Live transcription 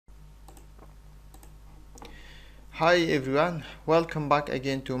Hi everyone, welcome back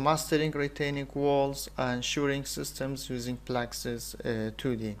again to Mastering Retaining Walls and Shoring Systems using Plaxis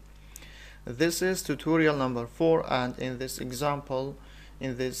 2D. This is tutorial number 4, and in this example,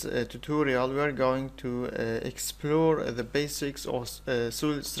 in this tutorial, we are going to explore the basics of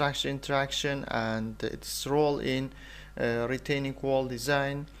soil structure interaction and its role in retaining wall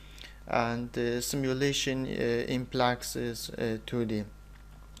design and simulation in Plaxis 2D.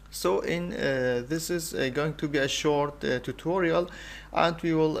 So this is going to be a short tutorial, and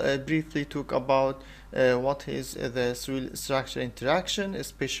we will briefly talk about what is the soil structure interaction,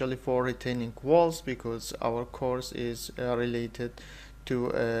 especially for retaining walls, because our course is related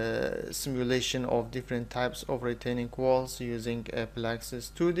to simulation of different types of retaining walls using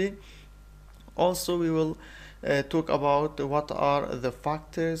Plaxis 2D. Also, we will talk about what are the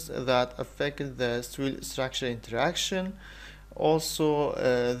factors that affect the soil structure interaction. Also,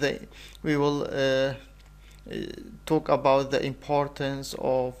 we will talk about the importance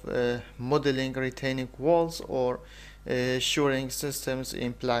of modeling retaining walls or shoring systems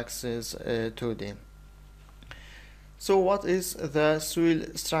in Plaxis 2D. So what is the soil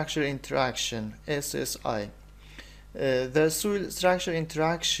structure interaction, SSI? The soil structure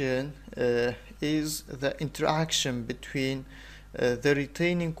interaction is the interaction between the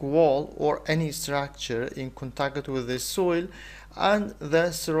retaining wall or any structure in contact with the soil and the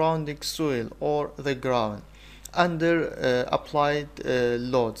surrounding soil or the ground under applied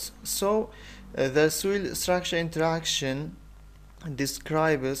loads. So the soil structure interaction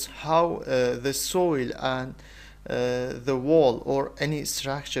describes how the soil and the wall or any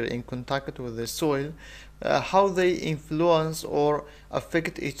structure in contact with the soil, how they influence or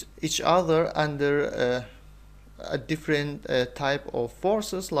affect each other under a different type of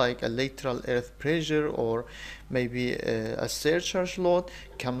forces, like a lateral earth pressure, or maybe a surcharge load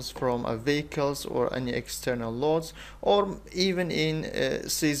comes from vehicles or any external loads, or even in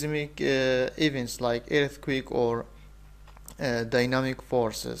seismic events like earthquake or dynamic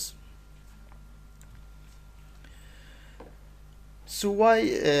forces. So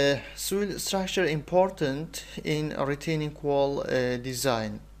why soil structure important in a retaining wall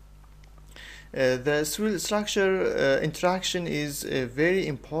design? The soil structure interaction is very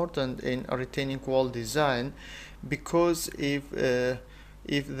important in a retaining wall design, because if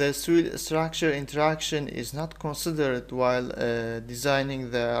the soil structure interaction is not considered while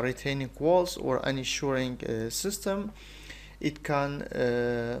designing the retaining walls or any shoring system, it can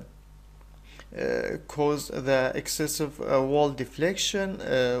cause the excessive wall deflection,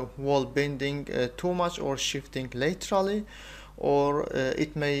 wall bending too much or shifting laterally, or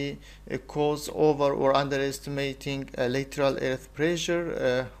it may cause over or underestimating lateral earth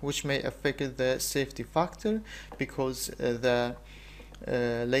pressure, which may affect the safety factor, because the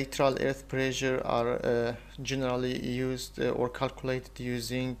lateral earth pressure are generally used or calculated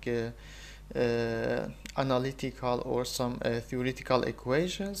using analytical or some theoretical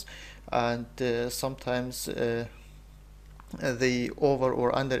equations, and sometimes they over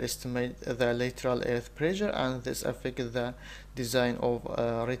or underestimate the lateral earth pressure, and this affects the design of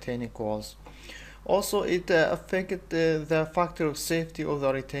retaining walls. Also, it affects the factor of safety of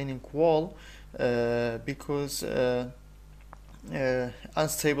the retaining wall, because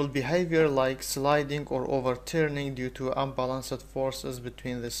unstable behavior like sliding or overturning due to unbalanced forces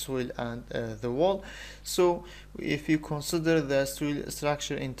between the soil and the wall. So if you consider the soil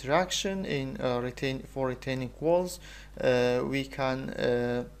structure interaction in for retaining walls, we can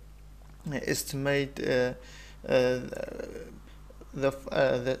estimate the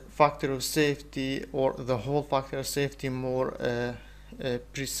factor of safety, or the whole factor of safety, more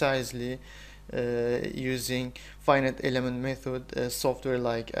precisely using finite element method software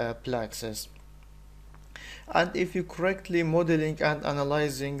like Plaxis. And if you correctly modeling and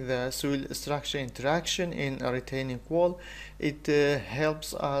analyzing the soil structure interaction in a retaining wall, it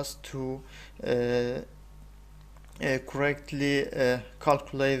helps us to correctly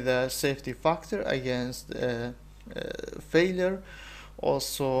calculate the safety factor against failure.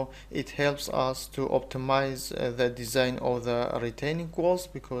 Also, it helps us to optimize the design of the retaining walls,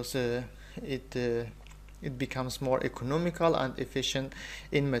 because it becomes more economical and efficient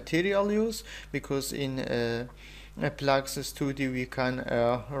in material use, because in Plaxis 2D we can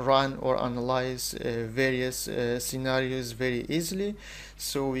run or analyze various scenarios very easily,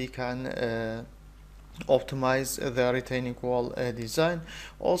 so we can optimize the retaining wall design.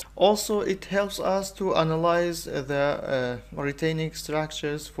 Also, it helps us to analyze the retaining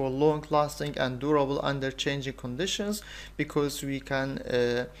structures for long lasting and durable under changing conditions, because we can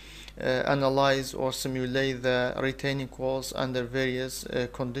analyze or simulate the retaining walls under various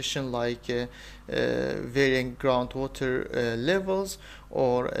conditions like varying groundwater levels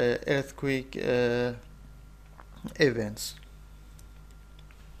or earthquake events.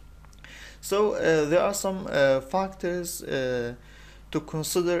 So there are some factors to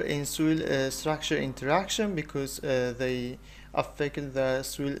consider in soil structure interaction because they affect the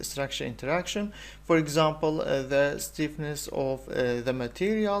soil structure interaction. For example, the stiffness of the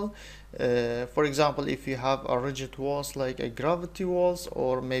material. For example, if you have a rigid walls like a gravity walls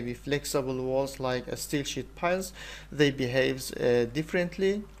or maybe flexible walls like a steel sheet piles, they behaves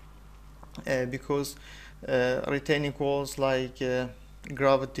differently because retaining walls like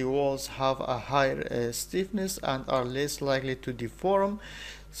gravity walls have a higher stiffness and are less likely to deform,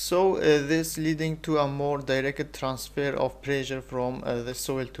 so this leading to a more direct transfer of pressure from the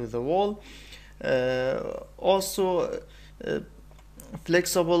soil to the wall. Also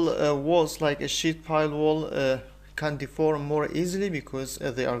flexible walls like a sheet pile wall can deform more easily because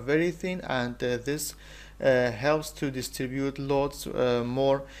they are very thin, and this helps to distribute loads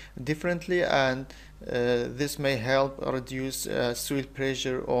more differently, and this may help reduce soil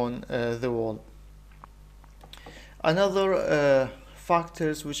pressure on the wall. Another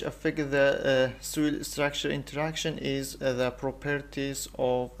factors which affect the soil structure interaction is the properties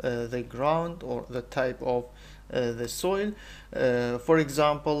of the ground or the type of the soil. For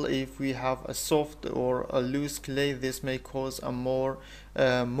example, if we have a soft or a loose clay, this may cause a more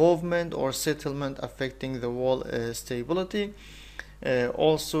movement or settlement affecting the wall stability.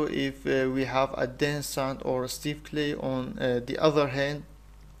 Also, if we have a dense sand or stiff clay, on the other hand,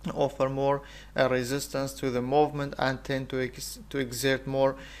 offer more resistance to the movement and tend to exert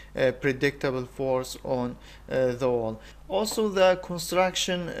more predictable force on the wall. Also, the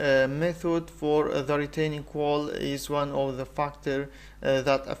construction method for the retaining wall is one of the factors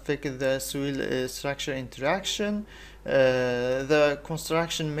that affect the soil structure interaction. The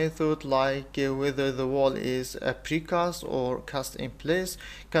construction method, like whether the wall is precast or cast in place,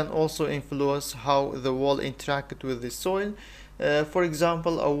 can also influence how the wall interacts with the soil. For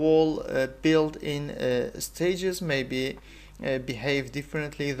example, a wall built in stages may behave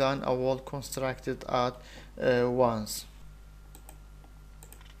differently than a wall constructed at once.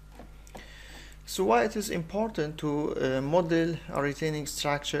 So why it is important to model retaining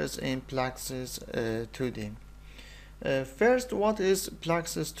structures in Plaxis 2D? First, what is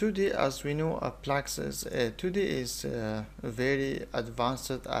Plaxis 2D? As we know, Plaxis 2D is a very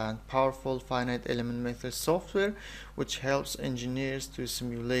advanced and powerful finite element method software which helps engineers to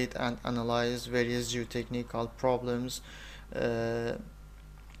simulate and analyze various geotechnical problems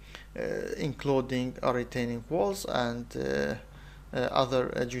including retaining walls and other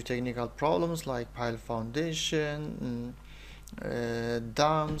geotechnical problems like pile foundation,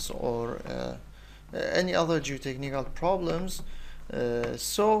 dams, or any other geotechnical problems.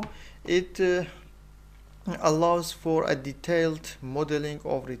 So it allows for a detailed modeling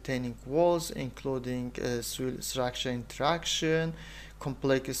of retaining walls, including soil structure interaction,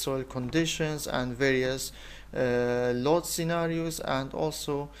 complex soil conditions, and various load scenarios, and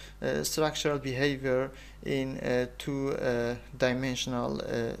also structural behavior in two-dimensional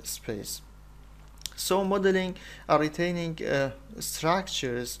space. So modeling retaining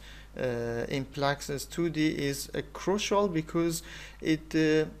structures in Plaxis 2D is crucial because it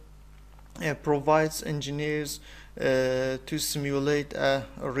provides engineers to simulate a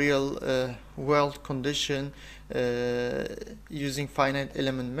real world condition using finite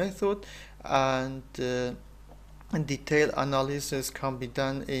element method, and detailed analysis can be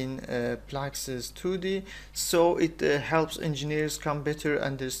done in Plaxis 2D, so it helps engineers can better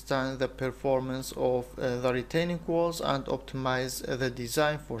understand the performance of the retaining walls and optimize the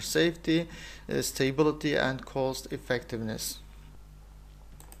design for safety, stability, and cost effectiveness.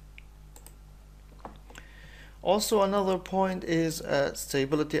 Also, another point is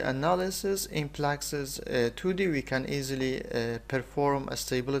stability analysis. In Plaxis 2D, we can easily perform a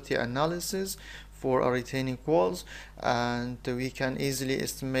stability analysis for our retaining walls, and we can easily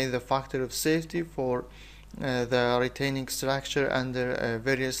estimate the factor of safety for the retaining structure under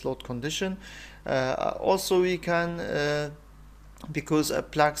various load conditions. Also, we can because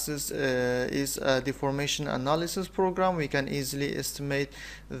Plaxis is a deformation analysis program, we can easily estimate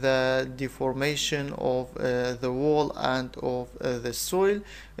the deformation of the wall and of the soil,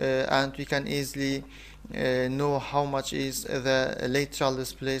 and we can easily know how much is the lateral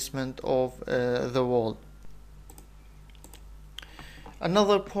displacement of the wall.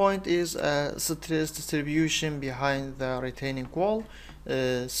 Another point is stress distribution behind the retaining wall.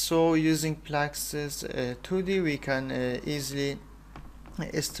 So using Plaxis 2D, we can easily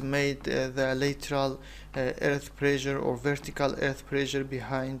estimate the lateral earth pressure or vertical earth pressure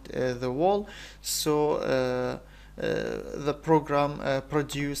behind the wall. So the program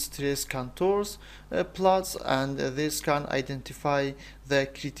produce stress contours plots, and this can identify the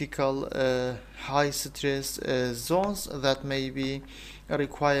critical high stress zones that may be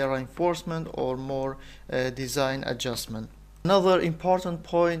require reinforcement or more design adjustment. Another important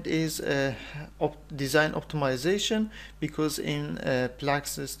point is design optimization, because in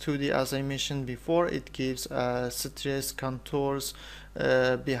Plaxis 2D, as I mentioned before, it gives stress contours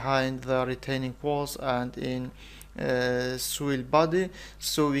behind the retaining walls and in soil body,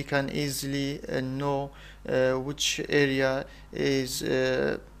 so we can easily know which area is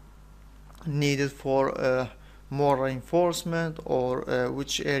needed for more reinforcement, or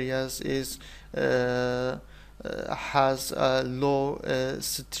which areas is has low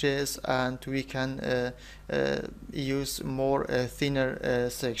stress, and we can use more thinner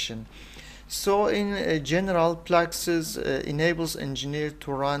section. So in general, Plaxis enables engineers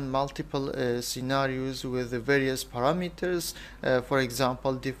to run multiple scenarios with various parameters, for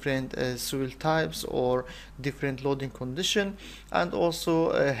example different soil types or different loading condition, and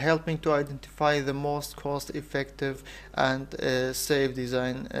also helping to identify the most cost effective and safe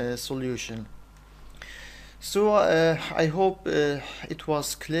design solution. So I hope it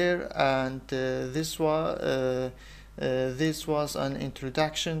was clear, and this was an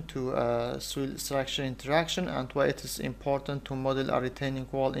introduction to soil structure interaction and why it is important to model a retaining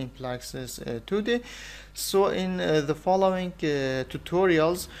wall in Plaxis 2D. So in the following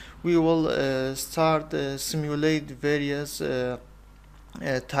tutorials, we will start simulate various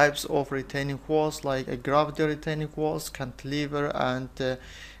types of retaining walls, like gravity retaining walls, cantilever, and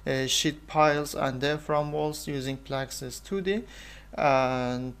sheet piles and diaphragm walls using Plaxis 2D.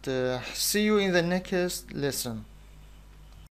 And see you in the next lesson.